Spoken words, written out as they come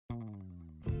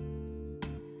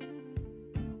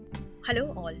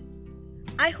Hello all.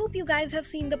 I hope you guys have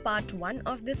seen the part 1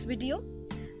 of this video.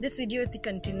 This video is the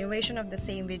continuation of the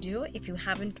same video. If you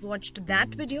haven't watched that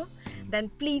video, then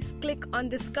please click on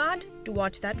this card to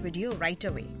watch that video right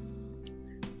away.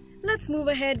 Let's move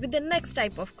ahead with the next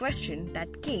type of question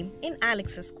that came in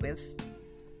Alex's quiz.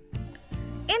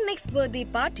 In Nick's birthday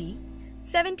party,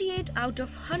 78 out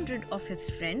of 100 of his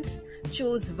friends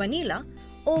chose vanilla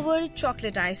over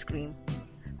chocolate ice cream.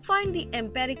 Find the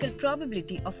empirical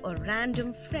probability of a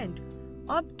random friend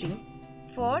opting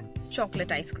for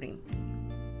chocolate ice cream.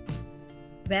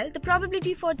 Well, the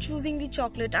probability for choosing the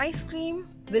chocolate ice cream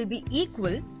will be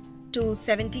equal to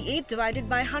 78 divided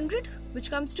by 100,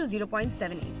 which comes to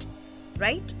 0.78,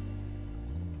 right?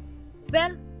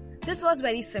 Well, this was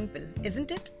very simple,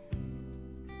 isn't it?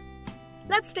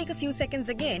 Let's take a few seconds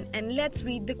again and let's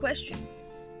read the question.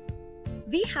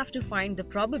 We have to find the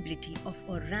probability of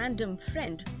a random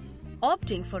friend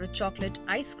opting for a chocolate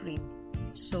ice cream.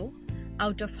 So,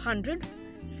 out of 100,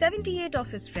 78 of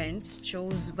his friends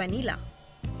chose vanilla.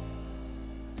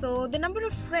 So, the number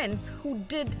of friends who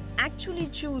did actually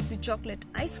choose the chocolate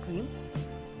ice cream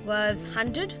was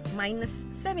 100 minus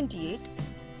 78,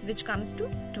 which comes to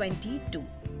 22.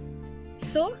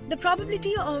 So, the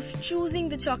probability of choosing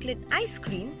the chocolate ice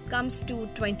cream comes to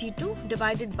 22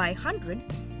 divided by 100,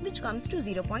 which comes to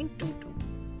 0.22.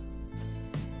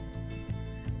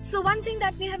 So one thing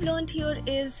that we have learned here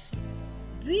is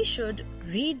we should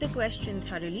read the question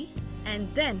thoroughly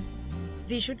and then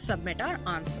we should submit our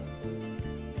answer.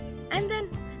 And then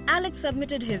Alex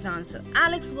submitted his answer.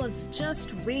 Alex was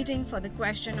just waiting for the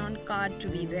question on card to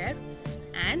be there,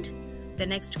 and the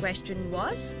next question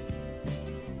was: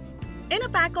 in a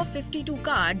pack of 52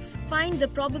 cards, find the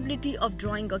probability of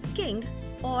drawing a king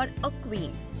or a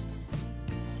queen.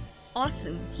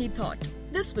 Awesome, he thought.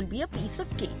 This will be a piece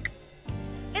of cake.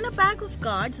 In a pack of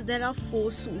cards, there are 4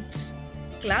 suits: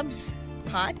 clubs,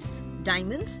 hearts,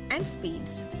 diamonds, and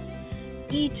spades.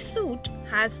 Each suit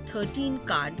has 13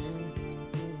 cards.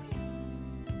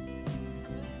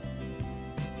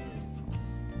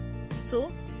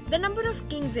 So, the number of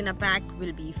kings in a pack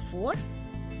will be 4.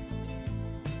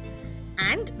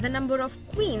 And the number of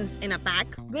queens in a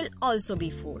pack will also be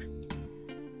 4.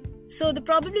 So the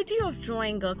probability of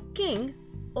drawing a king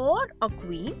or a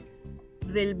queen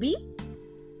will be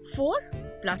 4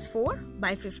 plus 4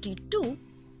 by 52,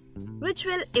 which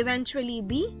will eventually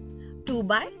be 2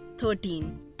 by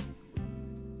 13.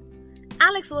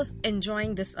 Alex was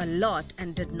enjoying this a lot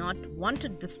and did not want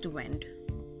this to end.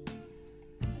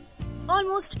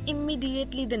 Almost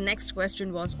immediately, the next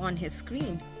question was on his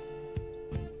screen.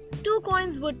 2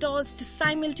 coins were tossed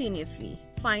simultaneously.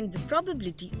 Find the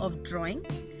probability of drawing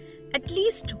at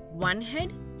least one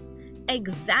head,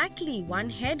 exactly one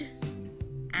head,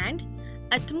 and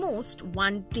at most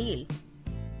one tail.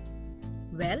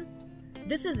 Well,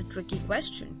 this is a tricky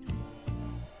question.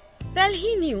 Well,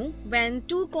 he knew when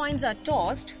 2 coins are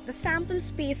tossed, the sample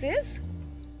space is.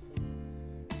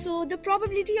 So the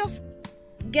probability of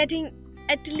getting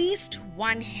at least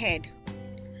one head.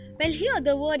 Well, here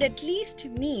the word at least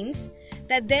means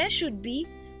that there should be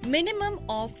minimum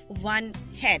of one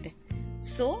head.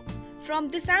 So, from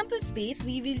the sample space,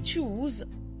 we will choose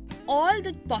all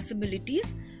the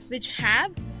possibilities which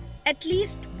have at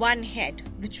least one head,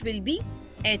 which will be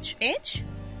HH,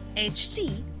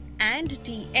 HT and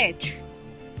TH,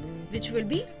 which will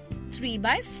be 3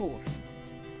 by 4.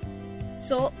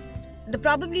 So, the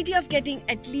probability of getting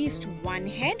at least one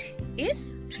head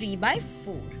is 3 by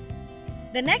 4.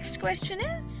 The next question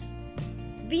is,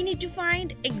 we need to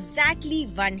find exactly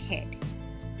one head.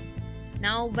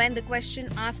 Now, when the question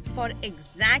asks for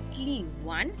exactly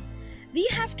 1, we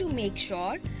have to make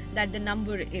sure that the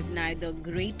number is neither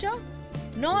greater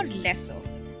nor lesser.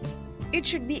 It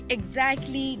should be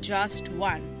exactly just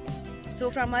 1.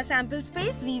 So, from our sample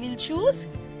space, we will choose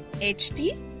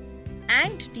HT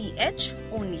and TH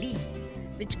only,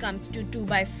 which comes to 2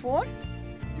 by 4,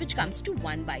 which comes to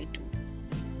 1 by 2.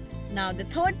 Now, the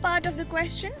third part of the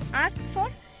question asks for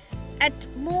at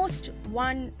most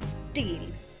one tail.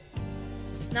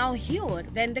 Now here,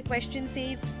 when the question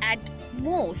says at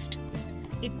most,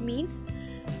 it means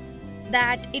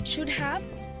that it should have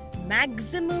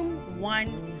maximum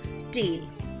one tail.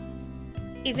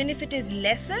 Even if it is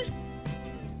lesser,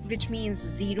 which means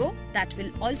 0, that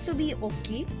will also be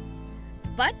okay.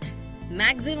 But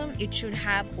maximum, it should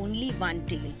have only one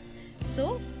tail.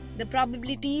 So the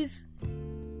probabilities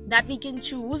that we can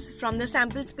choose from the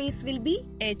sample space will be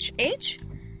HH,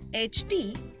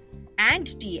 HT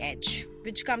and TH,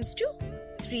 which comes to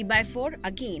 3 by 4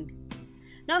 again.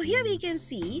 Now here we can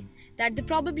see that the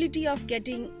probability of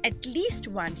getting at least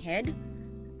one head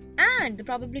and the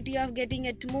probability of getting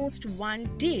at most one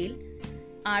tail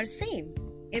are same,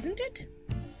 isn't it?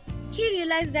 He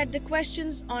realized that the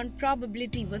questions on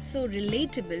probability were so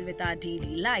relatable with our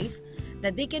daily life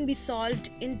that they can be solved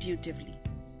intuitively.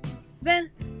 Well,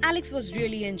 Alex was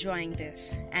really enjoying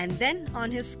this, and then on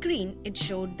his screen it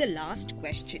showed the last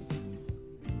question.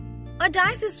 A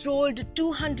dice is rolled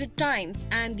 200 times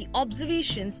and the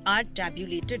observations are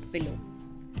tabulated below.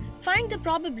 Find the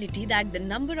probability that the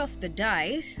number of the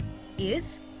dice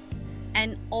is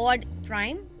an odd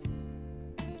prime,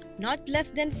 not less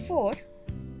than 4,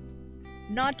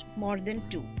 not more than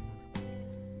 2.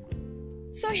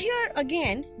 So here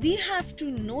again we have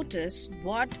to notice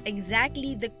what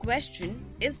exactly the question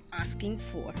is asking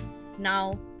for.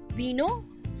 Now we know,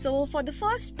 so for the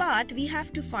first part we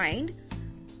have to find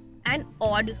an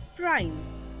odd prime.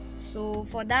 So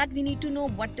for that we need to know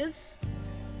what is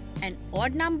an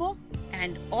odd number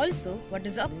and also what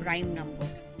is a prime number,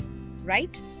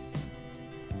 right?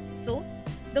 So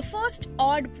the first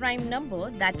odd prime number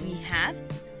that we have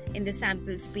in the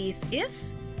sample space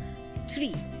is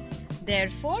 3.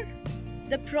 Therefore,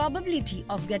 the probability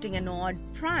of getting an odd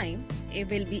prime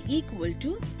will be equal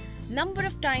to number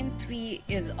of times 3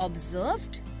 is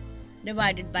observed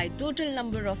divided by total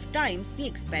number of times the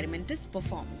experiment is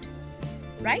performed,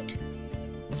 right?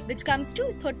 Which comes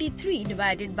to 33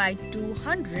 divided by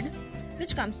 200,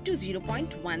 which comes to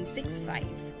 0.165.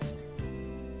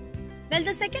 Well,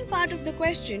 the second part of the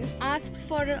question asks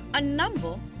for a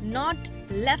number not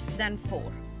less than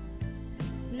 4.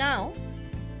 Now,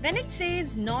 when it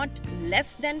says not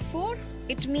less than 4,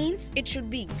 it means it should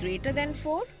be greater than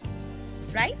 4,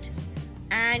 right?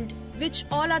 And which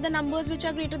all are the numbers which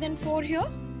are greater than 4 here?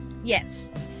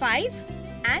 Yes, 5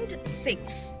 and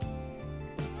 6.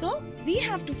 So, we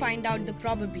have to find out the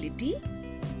probability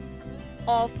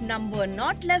of number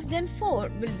not less than 4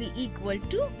 will be equal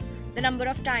to the number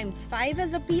of times 5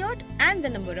 has appeared and the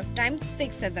number of times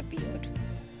 6 has appeared,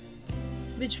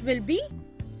 which will be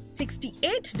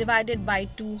 68 divided by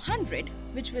 200,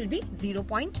 which will be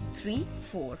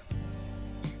 0.34.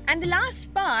 And the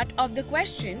last part of the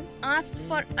question asks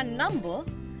for a number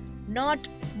not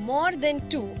more than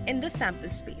 2 in the sample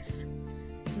space.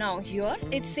 Now here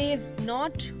it says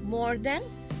not more than,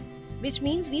 which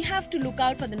means we have to look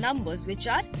out for the numbers which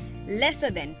are lesser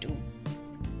than 2.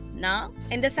 Now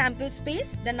in the sample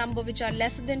space, the number which are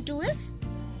lesser than 2 is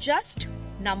just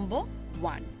number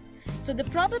 1. So the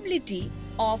probability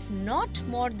of not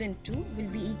more than 2 will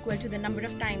be equal to the number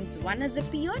of times 1 has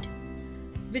appeared,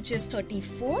 which is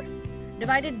 34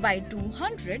 divided by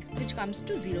 200, which comes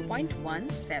to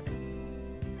 0.17.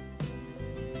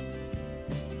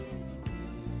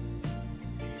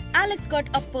 Alex got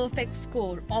a perfect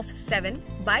score of 7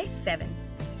 by 7.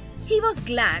 He was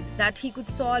glad that he could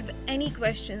solve any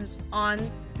questions on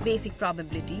basic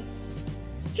probability.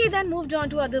 He then moved on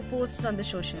to other posts on the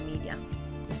social media.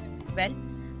 Well,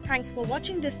 thanks for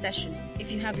watching this session.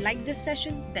 If you have liked this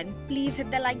session, then please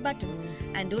hit the like button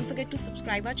and don't forget to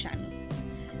subscribe our channel.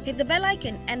 Hit the bell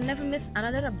icon and never miss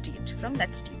another update from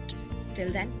LetsTute.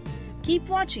 Till then, keep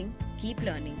watching, keep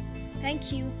learning.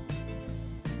 Thank you.